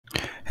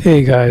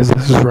Hey guys,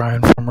 this is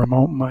Ryan from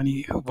Remote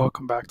Money.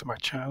 Welcome back to my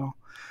channel.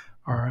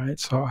 All right,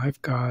 so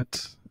I've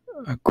got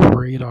a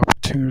great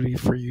opportunity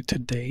for you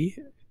today.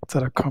 It's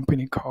at a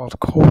company called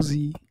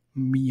Cozy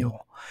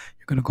Meal.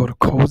 You're going to go to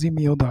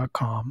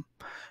cozymeal.com.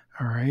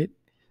 All right,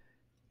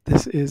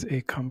 this is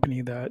a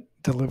company that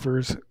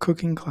delivers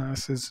cooking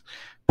classes,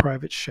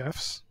 private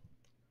chefs,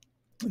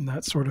 and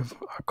that sort of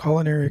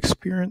culinary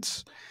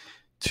experience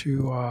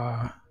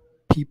to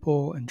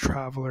people and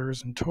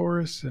travelers and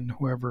tourists and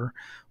whoever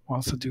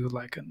wants to do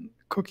like a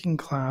cooking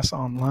class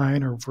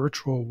online or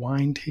virtual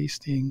wine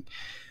tasting,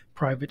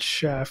 private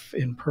chef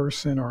in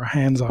person, or a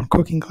hands-on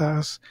cooking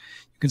class.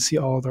 You can see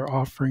all of their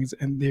offerings,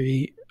 and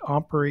they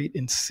operate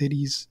in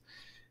cities,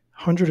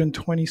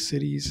 120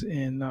 cities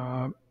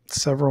in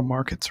several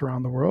markets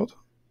around the world.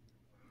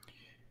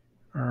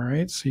 All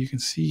right, so you can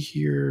see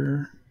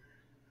here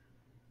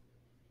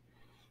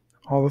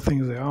all the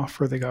things they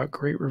offer. They got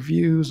great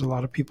reviews. A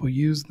lot of people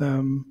use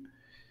them,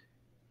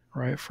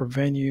 right, for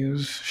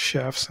venues,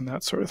 chefs, and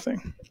that sort of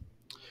thing.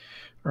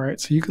 All right,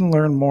 so you can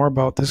learn more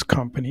about this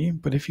company,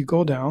 but if you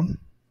go down,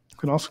 you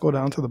can also go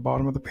down to the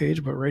bottom of the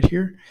page, but right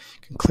here, you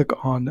can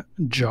click on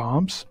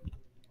jobs.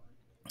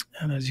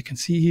 And as you can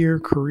see here,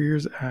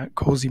 careers at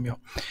Cozy Meal.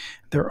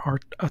 There are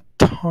a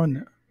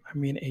ton,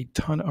 a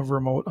ton of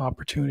remote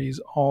opportunities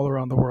all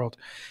around the world.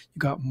 You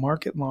got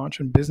market launch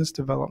and business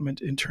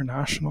development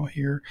international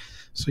here,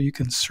 so you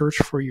can search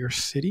for your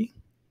city,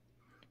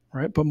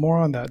 right? But more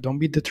on that. Don't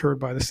be deterred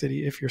by the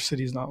city if your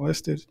city is not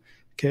listed.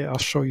 Okay, I'll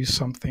show you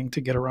something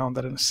to get around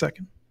that in a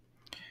second.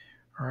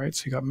 All right,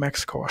 so you got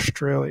Mexico,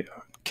 Australia,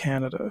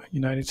 Canada,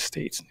 United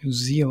States, New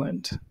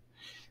Zealand,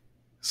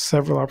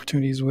 several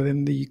opportunities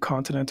within the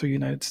continental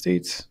United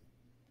States.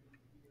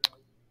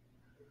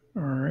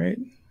 All right.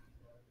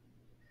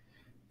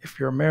 If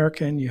you're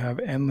American, you have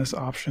endless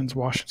options: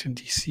 Washington,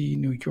 D.C.,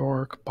 New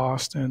York,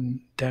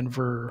 Boston,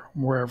 Denver,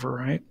 wherever,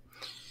 right?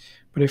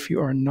 But if you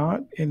are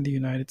not in the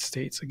United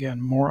States,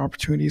 again, more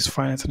opportunities: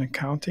 finance and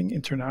accounting,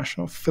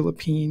 international,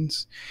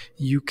 Philippines,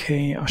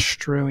 UK,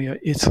 Australia,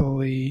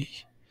 Italy,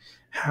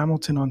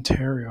 Hamilton,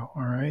 Ontario.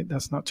 All right,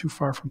 that's not too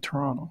far from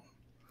Toronto.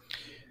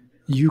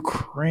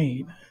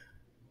 Ukraine,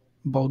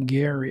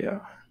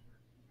 Bulgaria,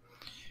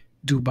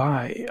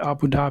 Dubai,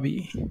 Abu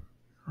Dhabi.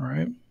 All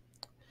right,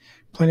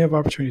 plenty of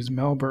opportunities.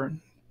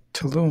 Melbourne,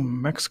 Tulum,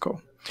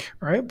 Mexico.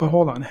 All right, but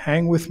hold on,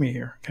 hang with me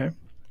here, okay?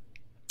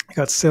 I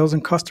got sales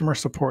and customer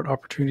support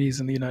opportunities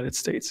in the United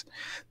States.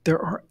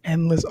 There are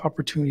endless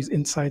opportunities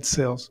inside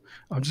sales.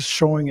 I'm just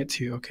showing it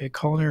to you, okay?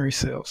 Culinary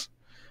sales.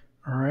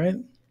 All right.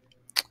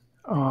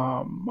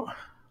 Um,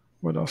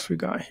 what else we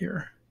got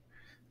here?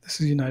 This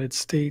is United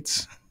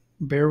States.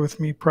 Bear with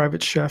me.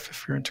 Private chef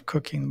if you're into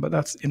cooking, but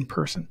that's in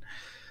person.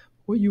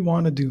 What you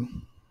want to do,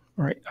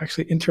 all right?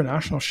 Actually,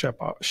 international chef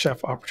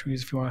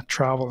opportunities if you want to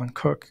travel and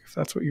cook, if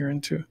that's what you're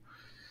into.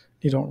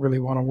 You don't really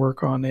want to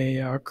work on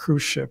a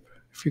cruise ship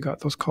if you got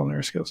those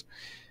culinary skills.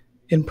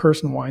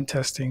 In-person wine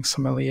testing,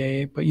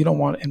 sommelier, but you don't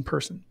want it in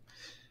person.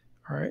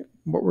 All right.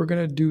 What we're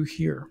going to do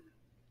here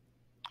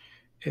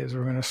is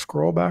we're going to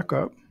scroll back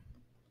up.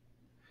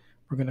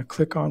 We're going to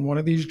click on one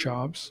of these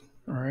jobs.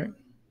 All right.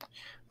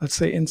 Let's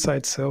say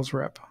inside sales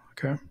rep.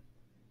 Okay.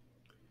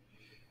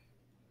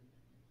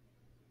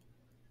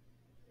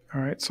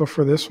 All right. So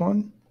for this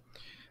one,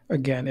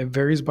 again, it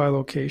varies by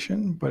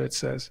location, but it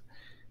says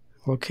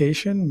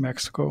location,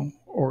 Mexico,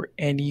 or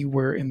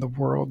anywhere in the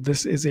world.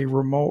 This is a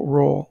remote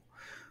role.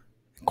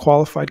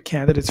 Qualified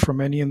candidates from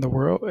anywhere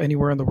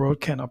in the world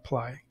can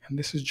apply. And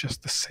this is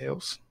just the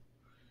sales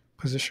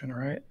position,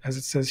 right? As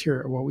it says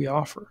here, what we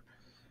offer: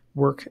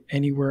 work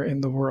anywhere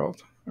in the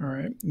world. All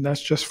right. And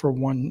that's just for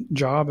one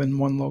job in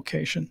one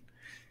location.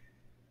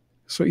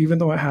 So even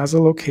though it has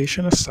a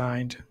location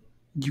assigned,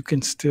 you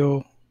can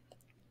still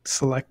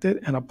select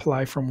it and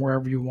apply from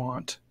wherever you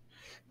want.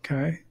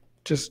 Okay.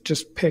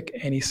 Just pick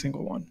any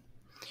single one.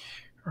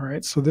 All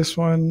right. So this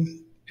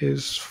one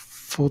is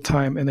full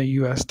time in the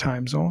US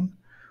time zone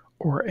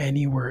or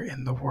anywhere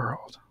in the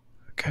world.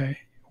 Okay.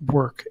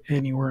 Work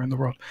anywhere in the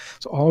world.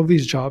 So all of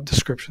these job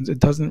descriptions,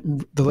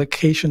 the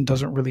location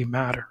doesn't really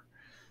matter,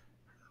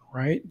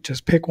 right?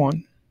 Just pick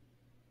one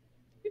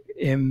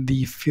in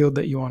the field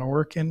that you want to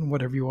work in,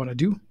 whatever you want to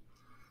do.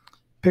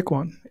 Pick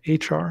one.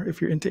 HR, if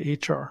you're into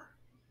HR.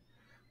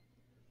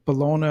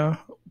 Bologna,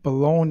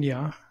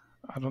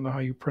 I don't know how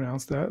you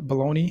pronounce that.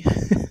 Bologna,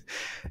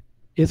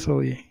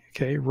 Italy,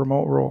 okay,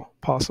 remote role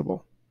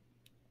possible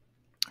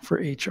for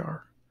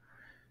HR.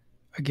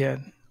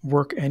 Again,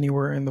 work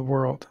anywhere in the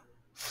world,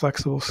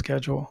 flexible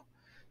schedule,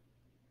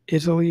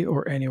 Italy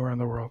or anywhere in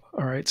the world.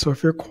 All right. So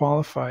if you're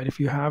qualified, if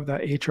you have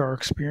that HR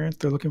experience,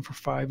 they're looking for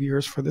 5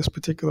 years for this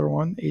particular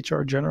one,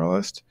 HR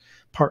generalist,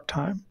 part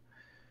time.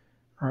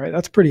 All right.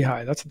 That's pretty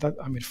high.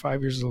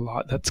 5 years is a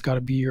lot. That's got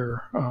to be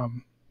your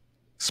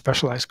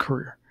specialized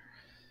career.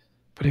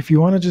 But if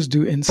you want to just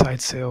do inside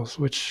sales,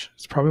 which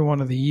is probably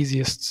one of the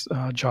easiest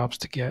jobs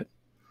to get,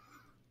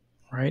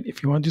 right?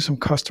 If you want to do some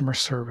customer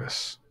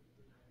service,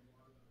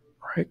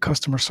 right?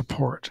 Customer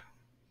support.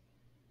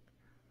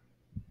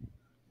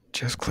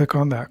 just click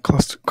on that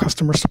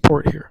customer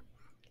support here.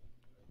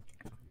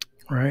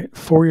 Right,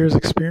 4 years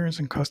experience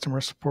in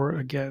customer support.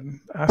 Again,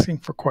 asking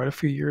for quite a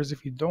few years.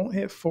 If you don't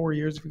hit 4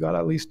 years, if you got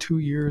at least 2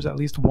 years, at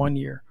least 1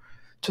 year,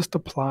 just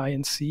apply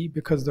and see,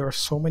 because there are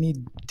so many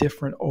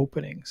different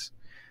openings.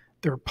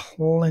 There are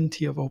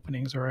plenty of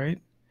openings. All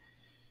right.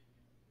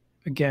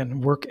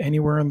 Again, work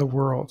anywhere in the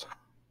world,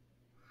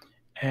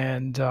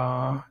 and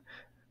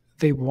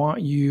they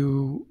want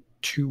you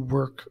to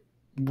work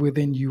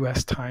within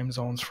U.S. time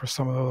zones for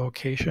some of the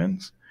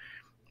locations.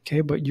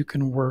 Okay, but you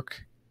can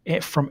work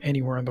from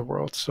anywhere in the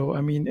world. So, I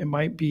mean, it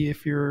might be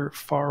if you're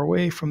far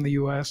away from the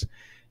US,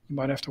 you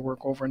might have to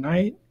work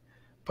overnight.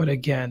 But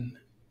again,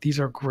 these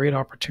are great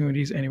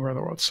opportunities anywhere in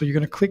the world. So, you're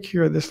going to click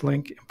here at this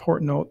link.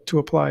 Important note: to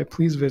apply,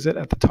 please visit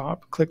at the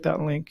top. Click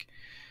that link,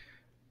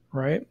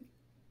 right?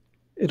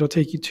 It'll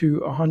take you to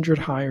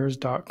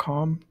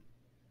 100hires.com.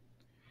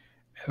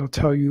 It'll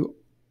tell you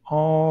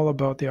all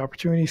about the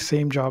opportunity,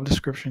 same job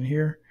description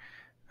here.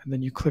 And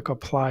then you click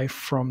apply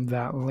from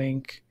that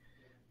link.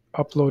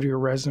 Upload your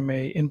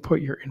resume,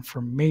 input your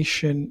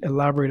information,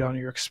 elaborate on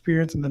your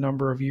experience and the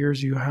number of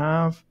years you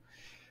have.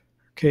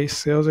 Okay,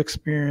 sales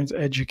experience,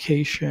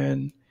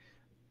 education,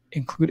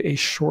 include a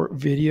short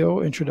video,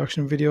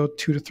 introduction video,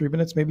 2 to 3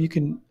 minutes. Maybe you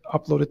can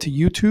upload it to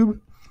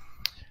YouTube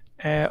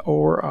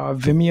or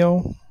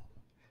Vimeo,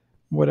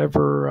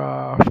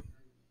 whatever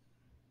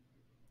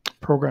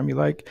program you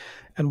like.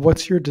 And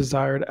what's your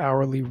desired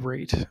hourly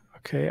rate?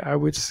 Okay, I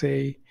would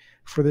say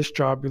for this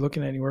job, you're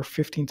looking at anywhere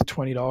 $15 to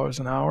 $20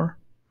 an hour.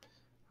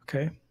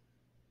 Okay,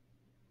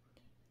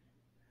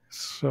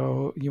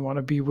 so you want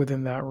to be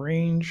within that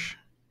range,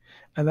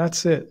 and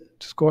that's it.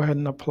 Just go ahead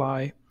and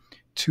apply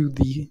to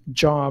the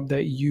job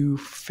that you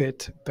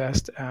fit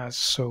best as.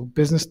 So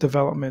business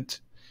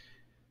development,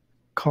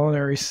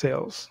 culinary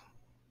sales,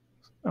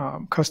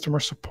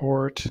 customer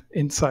support,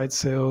 inside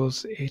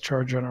sales,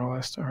 HR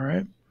generalist. All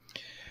right,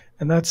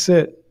 and that's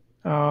it.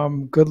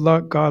 Good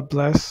luck. God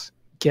bless.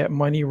 Get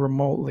money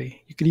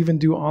remotely. You could even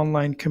do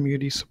online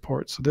community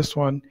support. So this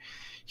one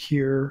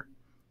here,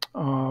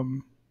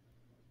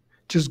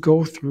 just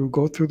go through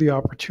the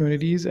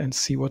opportunities and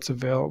see what's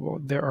available.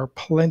 There are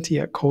plenty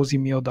at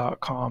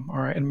cozymeal.com. All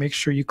right, and make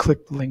sure you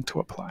click the link to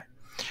apply.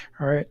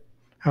 All right,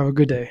 have a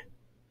good day.